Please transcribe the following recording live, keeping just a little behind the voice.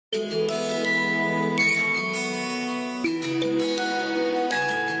Hello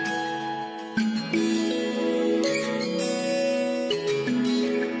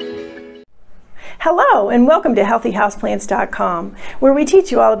and welcome to HealthyHouseplants.com, where we teach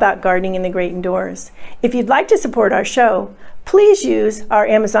you all about gardening in the great indoors. If you'd like to support our show, please use our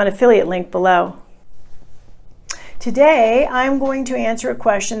Amazon affiliate link below. Today, I'm going to answer a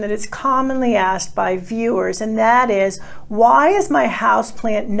question that is commonly asked by viewers, and that is, why is my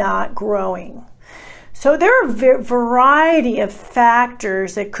houseplant not growing? So there are a variety of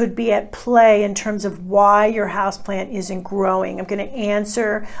factors that could be at play in terms of why your houseplant isn't growing. I'm going to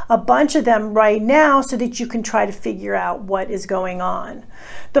answer a bunch of them right now so that you can try to figure out what is going on.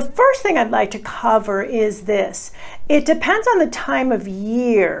 The first thing I'd like to cover is this. It depends on the time of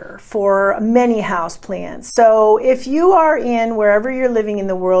year for many houseplants. So if you are in wherever you're living in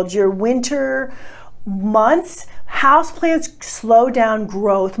the world, your winter months, houseplants slow down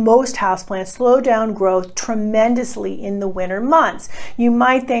growth. Most houseplants slow down growth tremendously in the winter months. You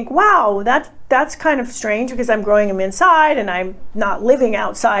might think, wow, that's kind of strange because I'm growing them inside and I'm not living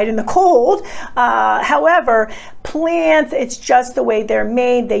outside in the cold. However, plants, it's just the way they're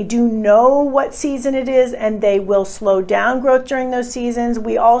made. They do know what season it is and they will slow down growth during those seasons.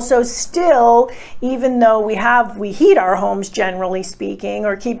 We also still, even though we heat our homes generally speaking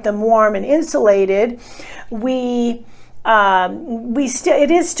or keep them warm and insulated,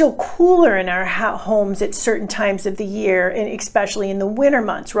 it is still cooler in our homes at certain times of the year, and especially in the winter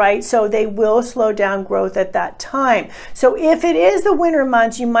months, right? So they will slow down growth at that time. So if it is the winter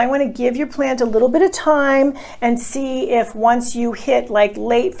months, you might want to give your plant a little bit of time and see if once you hit like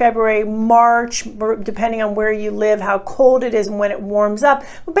late February, March, depending on where you live, how cold it is and when it warms up.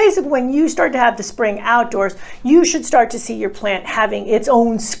 But basically, when you start to have the spring outdoors, you should start to see your plant having its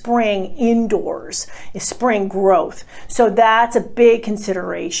own spring indoors, spring growth. So that's a big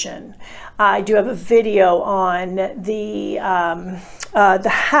consideration. I do have a video on the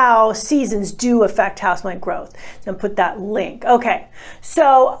how seasons do affect houseplant growth. So I'll put that link. Okay,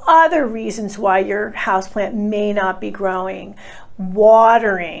 so other reasons why your houseplant may not be growing.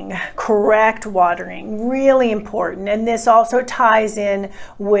 Watering, correct watering, really important. And this also ties in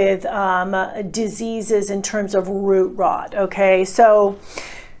with diseases in terms of root rot, okay? So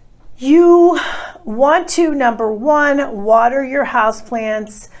you want to, number one, water your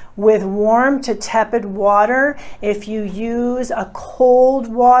houseplants with warm to tepid water. If you use a cold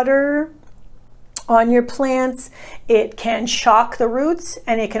water on your plants, it can shock the roots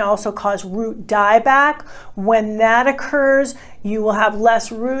and it can also cause root dieback. When that occurs, you will have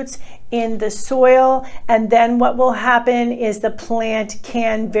less roots in the soil, and then what will happen is the plant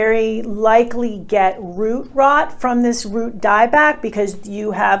can very likely get root rot from this root dieback because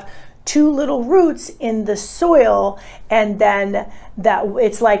you have too little roots in the soil, and then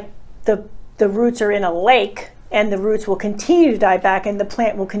it's like the roots are in a lake and the roots will continue to die back and the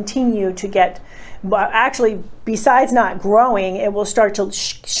plant will continue to get, well, actually, besides not growing, it will start to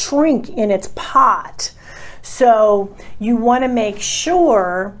shrink in its pot. So you want to make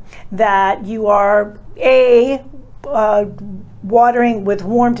sure that you are watering with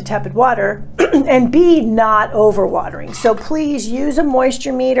warm to tepid water, and B, not overwatering. So please use a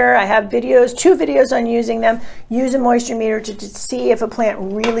moisture meter. I have videos, 2 videos on using them. Use a moisture meter to see if a plant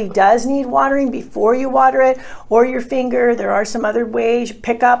really does need watering before you water it, or your finger. There are some other ways. You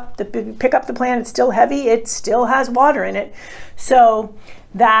pick up the plant, it's still heavy, it still has water in it. So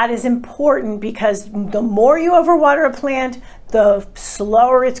that is important because the more you overwater a plant, the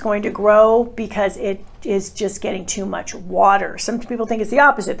slower it's going to grow because it is just getting too much water. Some people think it's the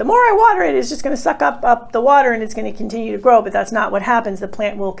opposite. The more I water it, it's just going to suck up the water and it's going to continue to grow, but that's not what happens. The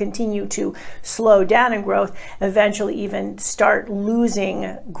plant will continue to slow down in growth, eventually even start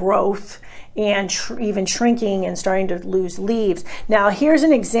losing growth and even shrinking and starting to lose leaves. Now here's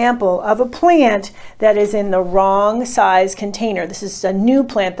an example of a plant that is in the wrong size container. This is a new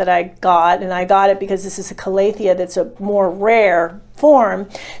plant that I got, and I got it because this is a calathea that's a more rare form.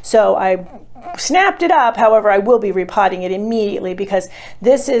 So I snapped it up. However, I will be repotting it immediately because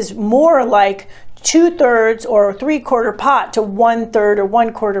this is more like 2/3 or 3/4 pot to 1/3 or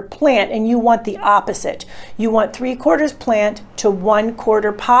 1/4 plant, and you want the opposite. You want 3/4 plant to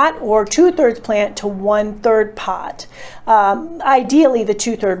 1/4 pot, or 2/3 plant to 1/3 pot. Ideally the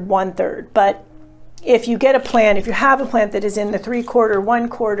 2/3, 1/3, but if you get a plant, if you have a plant that is in the 3/4,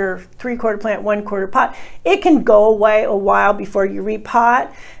 1/4, 3/4 plant, 1/4 pot, it can go away a while before you repot.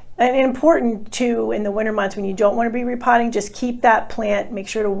 And important too, in the winter months when you don't want to be repotting, just keep that plant, make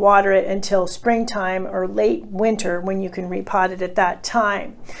sure to water it until springtime or late winter when you can repot it at that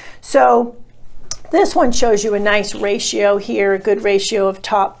time. So this one shows you a nice ratio here, a good ratio of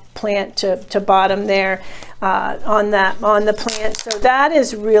top plant to bottom there on the plant. So that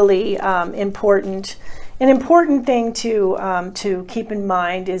is really important. An important thing to keep in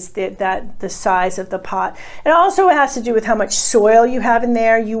mind is that the size of the pot. It also has to do with how much soil you have in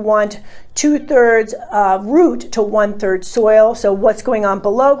there. You want 2/3 root to 1/3 soil. So what's going on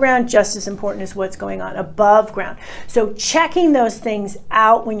below ground just as important as what's going on above ground. So checking those things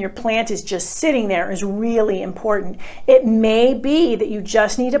out when your plant is just sitting there is really important. It may be that you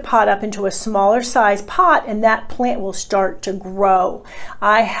just need to pot up into a smaller size pot and that plant will start to grow.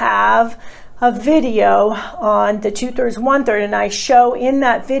 I have a video on the 2/3, 1/3, and I show in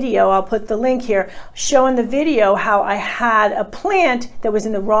that video, I'll put the link here, show in the video how I had a plant that was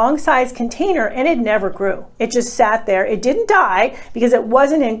in the wrong size container and it never grew. It just sat there. It didn't die because it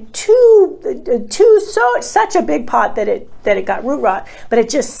wasn't in such a big pot that it got root rot, but it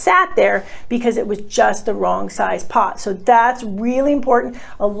just sat there because it was just the wrong size pot. So that's really important.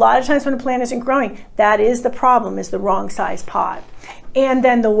 A lot of times when a plant isn't growing, that is the problem, is the wrong size pot. And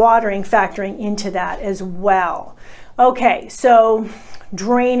then the watering factoring into that as well. Okay, so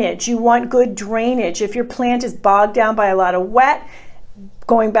drainage. You want good drainage. If your plant is bogged down by a lot of wet,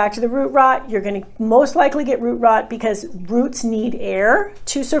 going back to the root rot, you're going to most likely get root rot because roots need air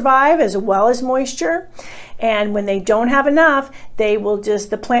to survive as well as moisture. And when they don't have enough,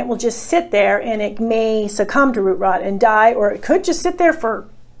 the plant will just sit there and it may succumb to root rot and die, or it could just sit there for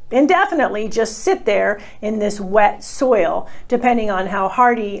indefinitely, just sit there in this wet soil, depending on how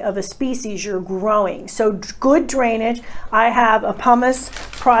hardy of a species you're growing. So good drainage. I have a pumice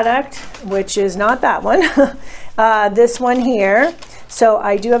product, which is not that one, this one here. So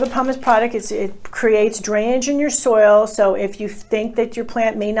I do have a pumice product. It creates drainage in your soil. So if you think that your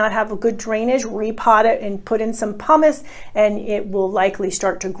plant may not have a good drainage, repot it and put in some pumice and it will likely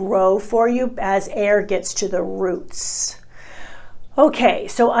start to grow for you as air gets to the roots. Okay,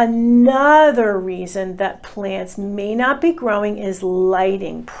 so another reason that plants may not be growing is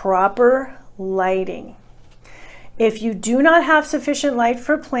lighting, proper lighting. If you do not have sufficient light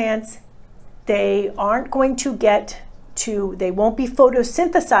for plants, they aren't going to they won't be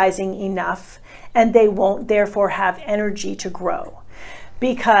photosynthesizing enough, and they won't therefore have energy to grow.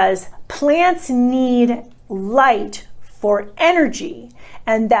 Because plants need light for energy,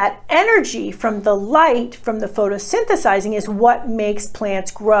 and that energy from the light, from the photosynthesizing, is what makes plants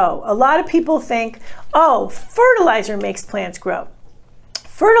grow. A lot of people think, oh, fertilizer makes plants grow.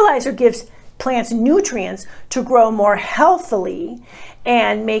 Fertilizer gives plants nutrients to grow more healthily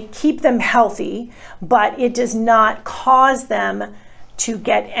and keep them healthy, but it does not cause them to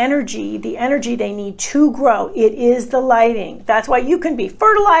get energy, the energy they need to grow. It is the lighting. That's why you can be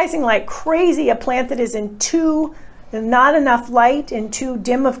fertilizing like crazy a plant that is in not enough light, in too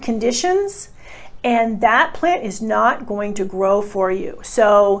dim of conditions, and that plant is not going to grow for you.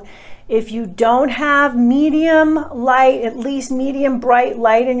 So if you don't have medium light, at least medium bright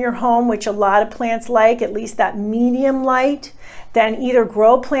light in your home, which a lot of plants like, at least that medium light, then either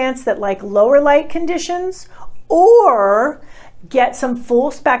grow plants that like lower light conditions, or get some full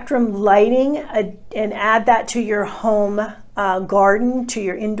spectrum lighting and add that to your home garden, to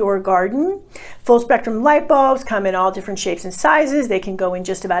your indoor garden. Full spectrum light bulbs come in all different shapes and sizes. They can go in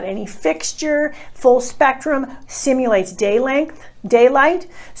just about any fixture. Full spectrum simulates daylight.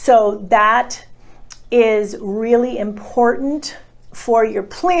 So that is really important for your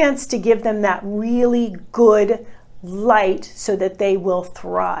plants, to give them that really good light so that they will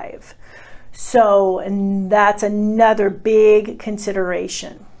thrive. So, and that's another big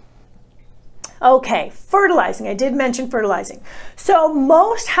consideration. Okay, fertilizing. I did mention fertilizing. So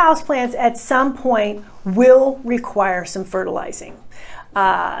most houseplants at some point will require some fertilizing.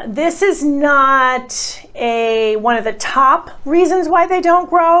 This is not one of the top reasons why they don't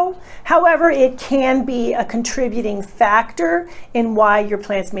grow. However, it can be a contributing factor in why your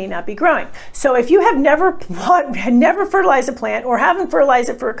plants may not be growing. So if you have never fertilized a plant, or haven't fertilized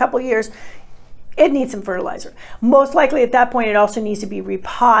it for a couple years, it needs some fertilizer. Most likely at that point it also needs to be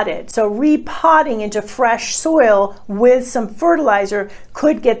repotted. So repotting into fresh soil with some fertilizer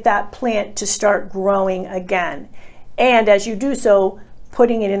could get that plant to start growing again. And as you do so,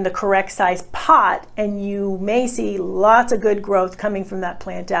 putting it in the correct size pot, and you may see lots of good growth coming from that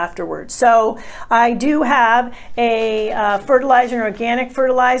plant afterwards. So I do have a fertilizer, an organic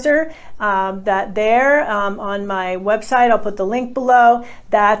fertilizer, on my website. I'll put the link below.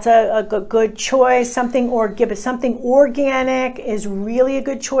 That's a good choice. Something organic is really a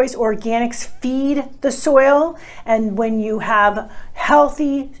good choice. Organics feed the soil, and when you have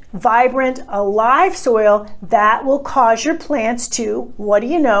healthy, vibrant, alive soil, that will cause your plants to, what do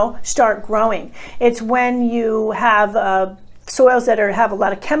you know, start growing. It's when you have soils that have a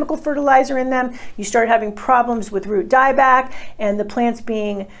lot of chemical fertilizer in them, you start having problems with root dieback and the plants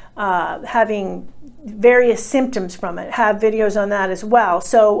being having various symptoms from it. Have videos on that as well.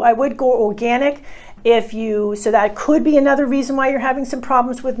 So I would go organic so that could be another reason why you're having some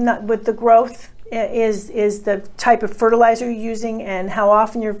problems with the growth. Is the type of fertilizer you're using and how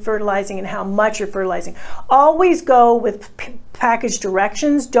often you're fertilizing and how much you're fertilizing. Always go with package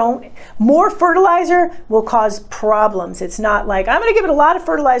directions. More fertilizer will cause problems. It's not like I'm going to give it a lot of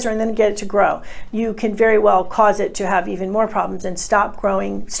fertilizer and then get it to grow. You can very well cause it to have even more problems and stop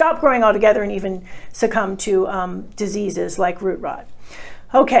growing altogether and even succumb to diseases like root rot.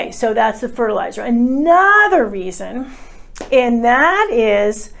 Okay, so that's the fertilizer. Another reason, and that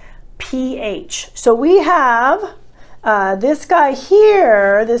is pH. So we have this guy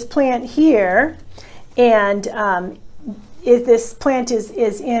here, this plant here, and this plant is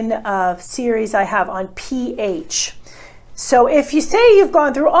in a series I have on pH. So if you say you've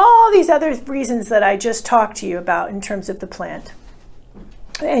gone through all these other reasons that I just talked to you about in terms of the plant,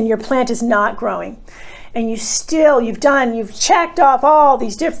 and your plant is not growing, and you've checked off all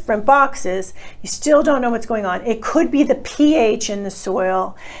these different boxes, you still don't know what's going on. It could be the pH in the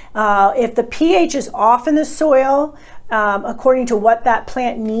soil. If the pH is off in the soil, according to what that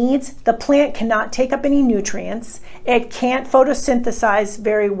plant needs, the plant cannot take up any nutrients. It can't photosynthesize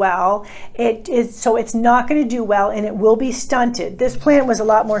very well. So it's not going to do well and it will be stunted. This plant was a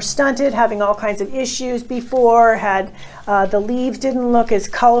lot more stunted, having all kinds of issues before, the leaves didn't look as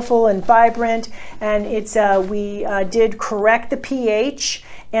colorful and vibrant, and we did correct the pH,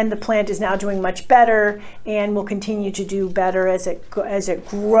 and the plant is now doing much better and will continue to do better as it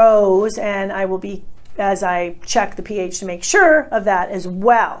grows, and I will be as I check the pH to make sure of that as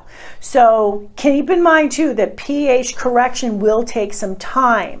well. So keep in mind too that pH correction will take some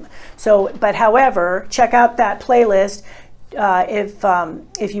time. But however, check out that playlist.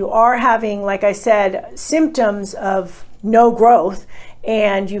 If you are having, like I said, symptoms of no growth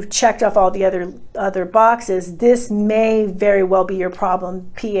and you've checked off all the other boxes, this may very well be your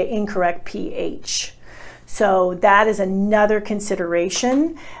problem, incorrect pH. So that is another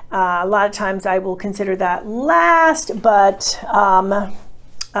consideration. A lot of times I will consider that last, but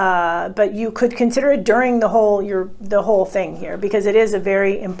you could consider it during the whole thing here, because it is a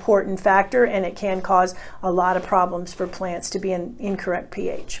very important factor and it can cause a lot of problems for plants to be in incorrect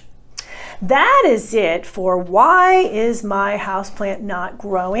pH. That is it for why is my houseplant not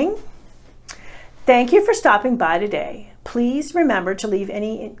growing? Thank you for stopping by today. Please remember to leave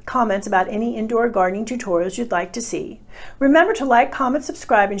any comments about any indoor gardening tutorials you'd like to see. Remember to like, comment,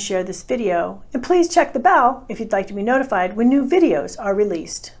 subscribe, and share this video. And please check the bell if you'd like to be notified when new videos are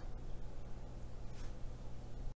released.